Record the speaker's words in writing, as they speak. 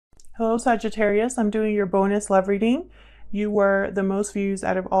Hello Sagittarius, I'm doing your bonus love reading. You were the most views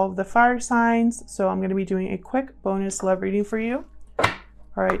out of all of the fire signs, so I'm going to be doing a quick bonus love reading for you. All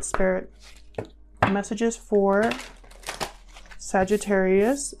right, Spirit. Messages for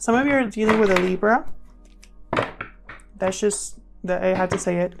Sagittarius. Some of you are dealing with a Libra. That's just that I had to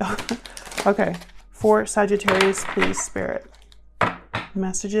say it. Okay, for Sagittarius, please, Spirit.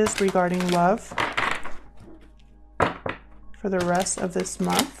 Messages regarding love for the rest of this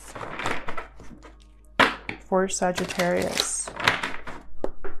month for Sagittarius.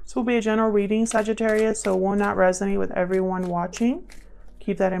 This will be a general reading, Sagittarius, so it will not resonate with everyone watching.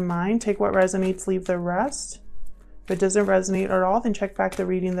 Keep that in mind. Take what resonates, leave the rest. If it doesn't resonate at all, then check back the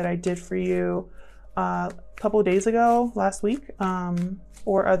reading that I did for you a couple of days ago, last week,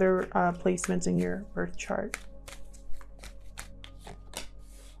 or other placements in your birth chart.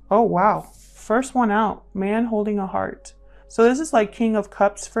 Oh, wow. First one out, man holding a heart. So this is like King of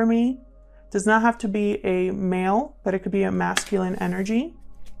Cups for me. Does not have to be a male, but it could be a masculine energy.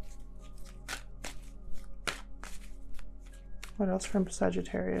 What else from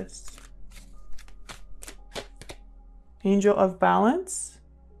Sagittarius? Angel of Balance.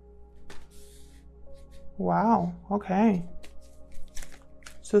 Wow, okay.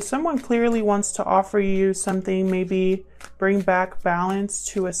 So someone clearly wants to offer you something, maybe bring back balance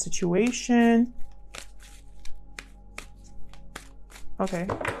to a situation. Okay,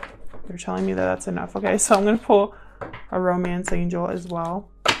 they're telling me that that's enough. Okay, so I'm going to pull a romance angel as well.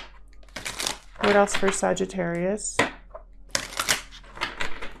 What else for Sagittarius?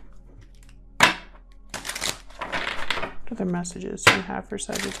 What other messages do we have for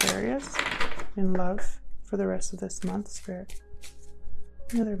Sagittarius in love for the rest of this month, Spirit?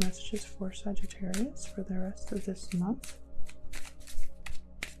 Any other messages for Sagittarius for the rest of this month?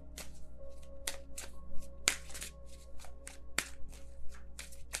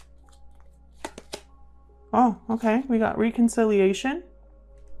 Oh, okay. We got reconciliation.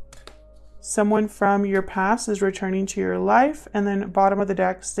 Someone from your past is returning to your life. And then bottom of the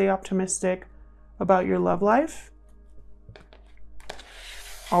deck, stay optimistic about your love life.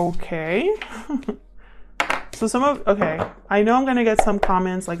 Okay. So okay. I know I'm going to get some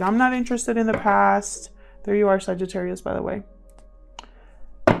comments like, I'm not interested in the past. There you are, Sagittarius, by the way.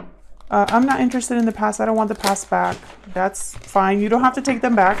 I'm not interested in the past. I don't want the past back. That's fine. You don't have to take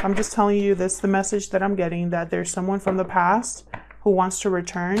them back. I'm just telling you this, the message that I'm getting, that there's someone from the past who wants to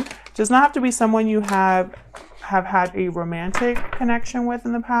return. Does not have to be someone you have had a romantic connection with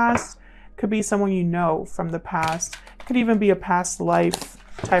in the past. Could be someone you know from the past. Could even be a past life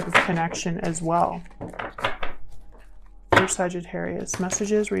type of connection as well. For Sagittarius,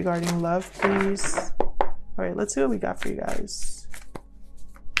 messages regarding love, please. All right, let's see what we got for you guys.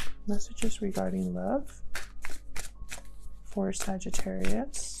 Messages regarding love for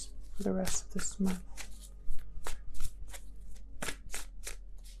Sagittarius for the rest of this month.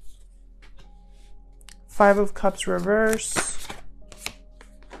 Five of Cups reverse.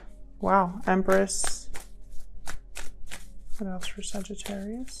 Wow, Empress. What else for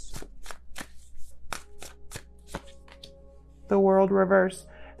Sagittarius? The World reverse.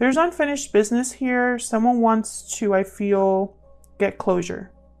 There's unfinished business here. Someone wants to, I feel, get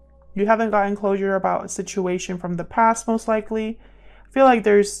closure. You haven't gotten closure about a situation from the past, most likely. I feel like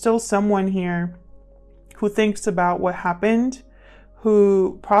there's still someone here who thinks about what happened,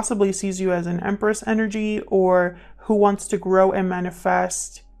 who possibly sees you as an Empress energy, or who wants to grow and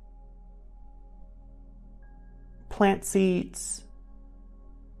manifest, plant seeds.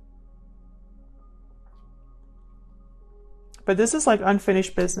 But this is like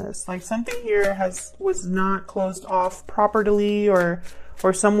unfinished business. Like something here was not closed off properly, or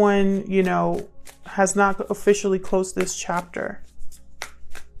someone, you know, has not officially closed this chapter.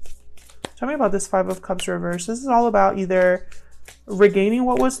 Tell me about this Five of Cups reverse. This is all about either regaining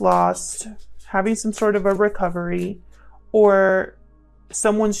what was lost, having some sort of a recovery, or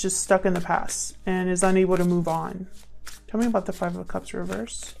someone's just stuck in the past and is unable to move on. Tell me about the Five of Cups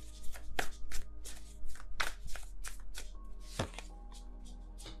reverse.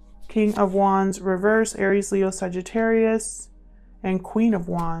 King of Wands reverse, Aries, Leo, Sagittarius, and Queen of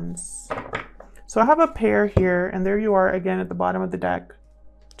Wands. So I have a pair here, and there you are again at the bottom of the deck,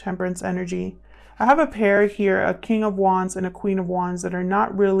 Temperance energy. I have a pair here, a King of Wands and a Queen of Wands, that are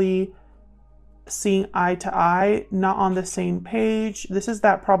not really seeing eye to eye, not on the same page. This is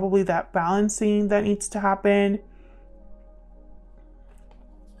probably that balancing that needs to happen.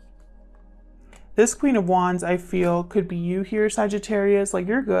 This Queen of Wands, I feel, could be you here, Sagittarius. Like,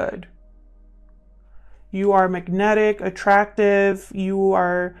 you're good. You are magnetic, attractive. You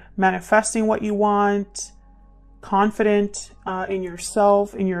are manifesting what you want. confident in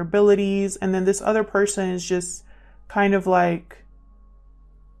yourself, in your abilities. And then this other person is just kind of like,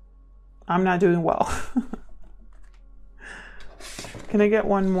 I'm not doing well. Can I get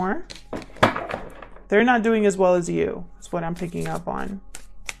one more? They're not doing as well as you, is what I'm picking up on.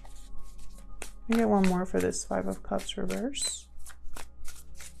 Can I get one more for this Five of Cups reverse?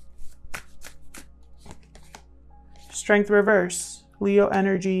 Strength reverse, Leo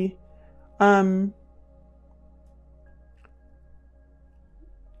energy. I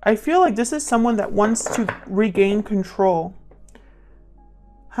feel like this is someone that wants to regain control.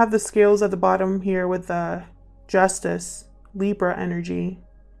 Have the scales at the bottom here with the Justice, Libra energy.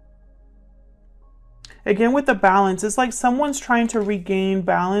 Again, with the balance, it's like someone's trying to regain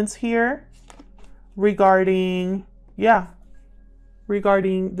balance here regarding, yeah,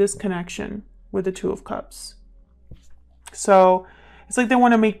 regarding this connection with the Two of Cups. So it's like they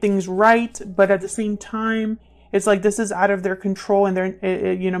want to make things right, but at the same time, it's like this is out of their control, and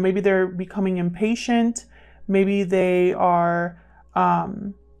they're, you know, maybe they're becoming impatient. Maybe they are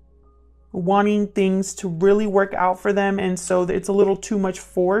wanting things to really work out for them. And so it's a little too much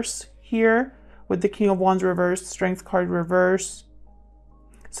force here with the King of Wands reverse, Strength card reverse.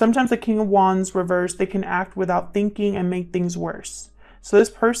 Sometimes the King of Wands reverse, they can act without thinking and make things worse. So this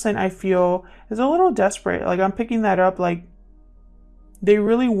person, I feel, is a little desperate. Like, I'm picking that up, like they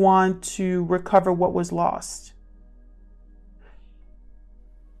really want to recover what was lost.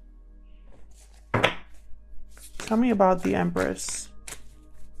 Tell me about the Empress.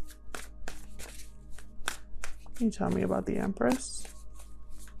 Can you tell me about the Empress?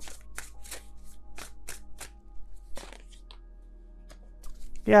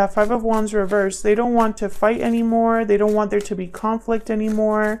 Yeah, Five of Wands reverse. They don't want to fight anymore. They don't want there to be conflict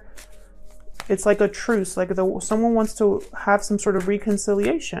anymore. It's like a truce. Like someone wants to have some sort of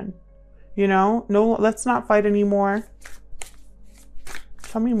reconciliation. You know? No, let's not fight anymore.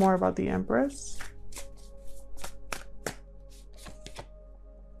 Tell me more about the Empress.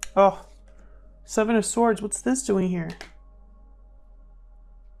 Oh, Seven of Swords. What's this doing here?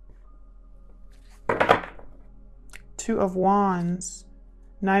 Two of Wands.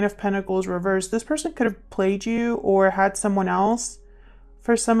 Nine of Pentacles reversed. This person could have played you or had someone else.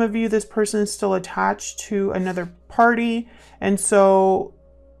 For some of you, this person is still attached to another party. And so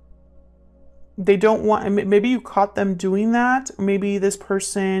they don't want, maybe you caught them doing that. Maybe this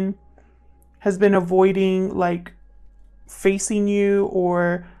person has been avoiding like facing you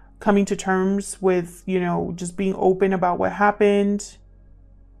or coming to terms with, you know, just being open about what happened.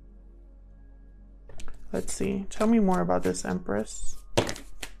 Let's see. Tell me more about this Empress.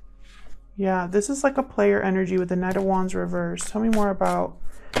 Yeah, this is like a player energy with the Knight of Wands reverse. Tell me more about,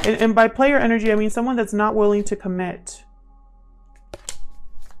 and by player energy, I mean someone that's not willing to commit.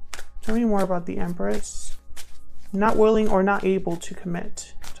 Tell me more about the Empress. Not willing or not able to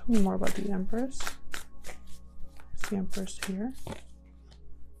commit. Tell me more about the Empress. Is the Empress here?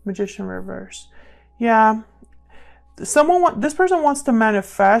 Magician reverse. Yeah, this person wants to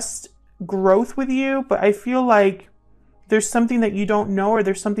manifest growth with you, but I feel like there's something that you don't know, or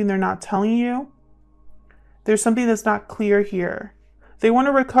there's something they're not telling you. There's something that's not clear here. They want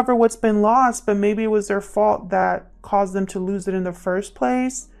to recover what's been lost, but maybe it was their fault that caused them to lose it in the first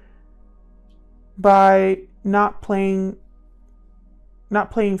place by not playing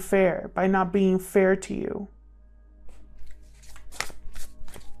fair, by not being fair to you.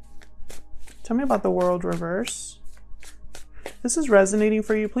 Tell me about the World reverse. This is resonating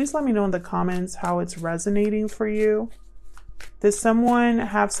for you. Please let me know in the comments how it's resonating for you. Did someone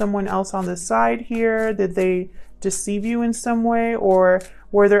have someone else on the side here? Did they deceive you in some way? Or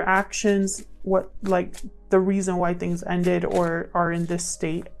were their actions like the reason why things ended or are in this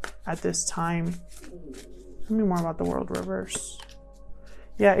state at this time? Tell me more about the World reverse.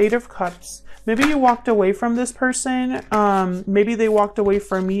 Yeah, Eight of Cups. Maybe you walked away from this person. Maybe they walked away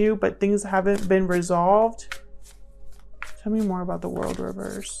from you, but things haven't been resolved. Tell me more about the World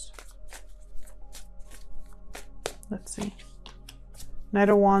reverse. Let's see. Knight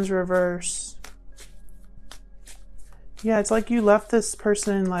of Wands reverse. Yeah, it's like you left this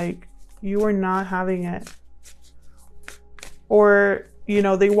person like you were not having it. Or, you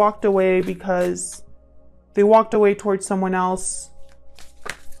know, they walked away because they walked away towards someone else.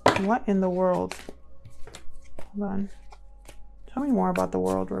 What in the world? Hold on. Tell me more about the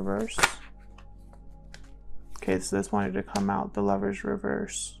World reverse. Okay, so this wanted to come out. The Lovers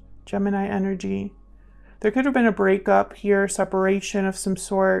reverse. Gemini energy. There could have been a breakup here, separation of some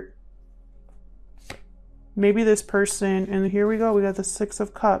sort. Maybe this person, and here we go, we got the Six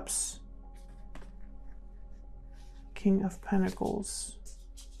of Cups. King of Pentacles.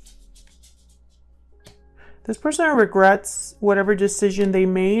 This person regrets whatever decision they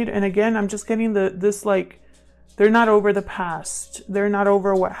made. And again, I'm just getting this like, they're not over the past. They're not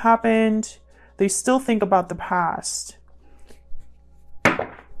over what happened. They still think about the past.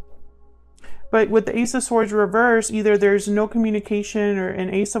 But with the Ace of Swords reverse, either there's no communication or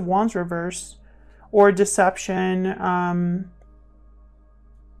an Ace of Wands reverse or deception.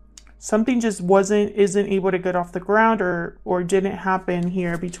 Something just isn't able to get off the ground or didn't happen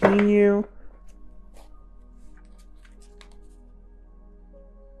here between you.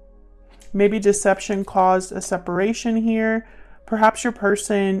 Maybe deception caused a separation here. Perhaps your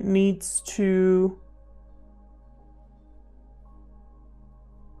person needs to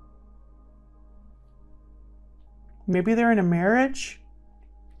maybe they're in a marriage.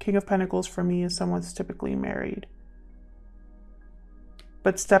 King of Pentacles for me is someone's typically married,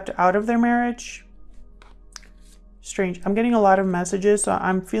 but stepped out of their marriage. Strange. I'm getting a lot of messages, so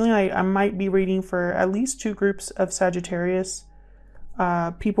I'm feeling like I might be reading for at least 2 groups of Sagittarius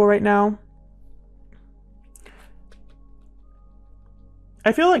people right now.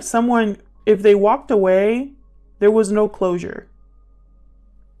 I feel like someone, if they walked away, there was no closure.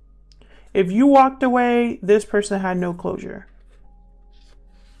 If you walked away, this person had no closure.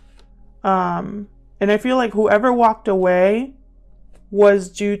 And I feel like whoever walked away was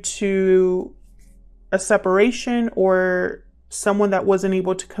due to a separation or someone that wasn't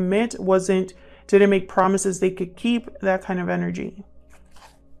able to commit, didn't make promises they could keep, that kind of energy.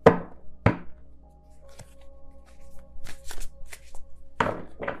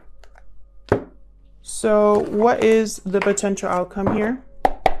 So what is the potential outcome here?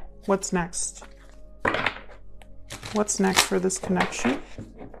 What's next? What's next for this connection?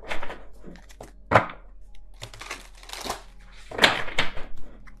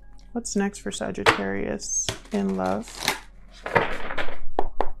 What's next for Sagittarius in love?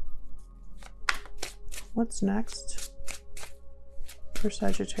 What's next for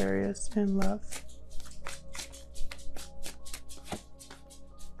Sagittarius in love?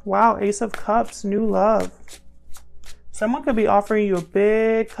 Wow, Ace of Cups, new love. Someone could be offering you a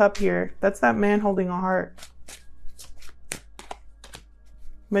big cup here. That's that man holding a heart.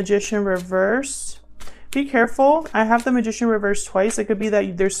 Magician reverse. Be careful. I have the Magician reverse twice. It could be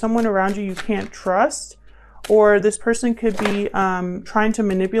that there's someone around you can't trust, or this person could be trying to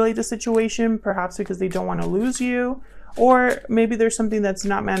manipulate the situation, perhaps because they don't want to lose you, or maybe there's something that's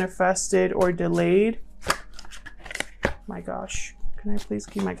not manifested or delayed. My gosh. Can I please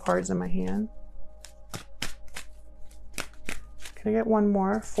keep my cards in my hand? Can I get one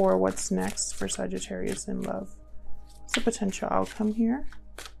more for what's next for Sagittarius in love? What's the potential outcome here?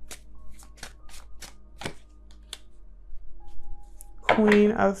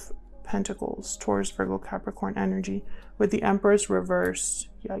 Queen of Pentacles, Taurus, Virgo, Capricorn energy with the Empress reversed.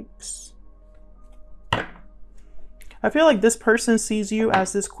 Yikes. I feel like this person sees you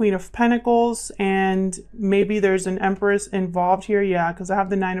as this Queen of Pentacles, and maybe there's an Empress involved here. Yeah, because I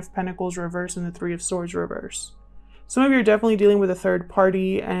have the 9 of Pentacles reverse and the 3 of Swords reverse. Some of you are definitely dealing with a third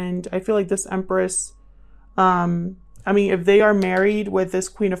party, and I feel like this Empress, I mean, if they are married with this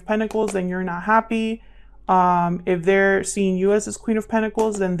Queen of Pentacles, then you're not happy. If they're seeing you as this Queen of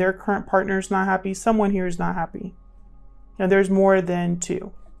Pentacles, then their current partner is not happy. Someone here is not happy. And there's more than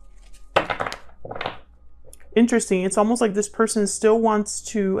 2. Interesting. It's almost like this person still wants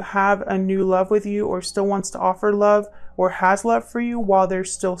to have a new love with you, or still wants to offer love, or has love for you while they're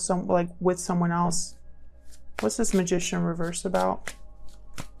still with someone else. What's this Magician reverse about?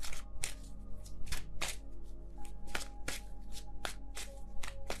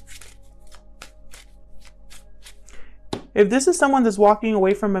 If this is someone that's walking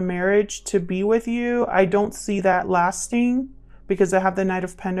away from a marriage to be with you, I don't see that lasting, because I have the Knight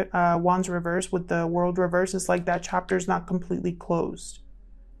of Wands reverse with the World reverse. It's like that chapter is not completely closed.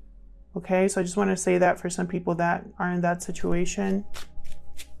 Okay, so I just want to say that for some people that are in that situation.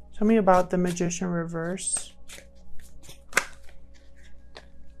 Tell me about the Magician reverse.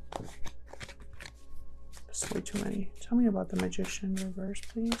 That's way too many. Tell me about the Magician reverse,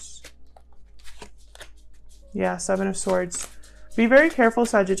 please. Yeah, 7 of Swords. Be very careful,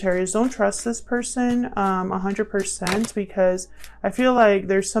 Sagittarius. Don't trust this person 100%, because I feel like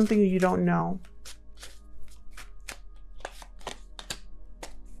there's something you don't know.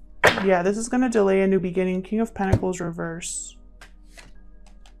 Yeah, this is going to delay a new beginning. King of Pentacles reverse.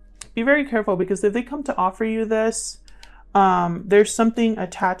 Be very careful, because if they come to offer you this, there's something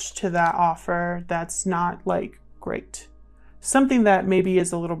attached to that offer that's not like great. Something that maybe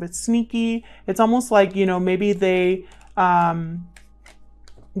is a little bit sneaky. It's almost like, you know, maybe they want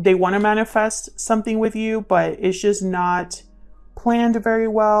to manifest something with you, but it's just not planned very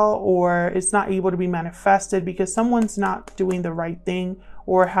well, or it's not able to be manifested because someone's not doing the right thing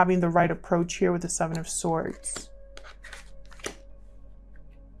or having the right approach here with the Seven of Swords.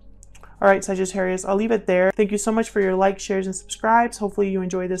 All right, Sagittarius, I'll leave it there. Thank you so much for your likes, shares, and subscribes. Hopefully you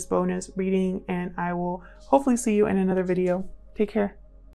enjoy this bonus reading, and I will hopefully see you in another video. Take care.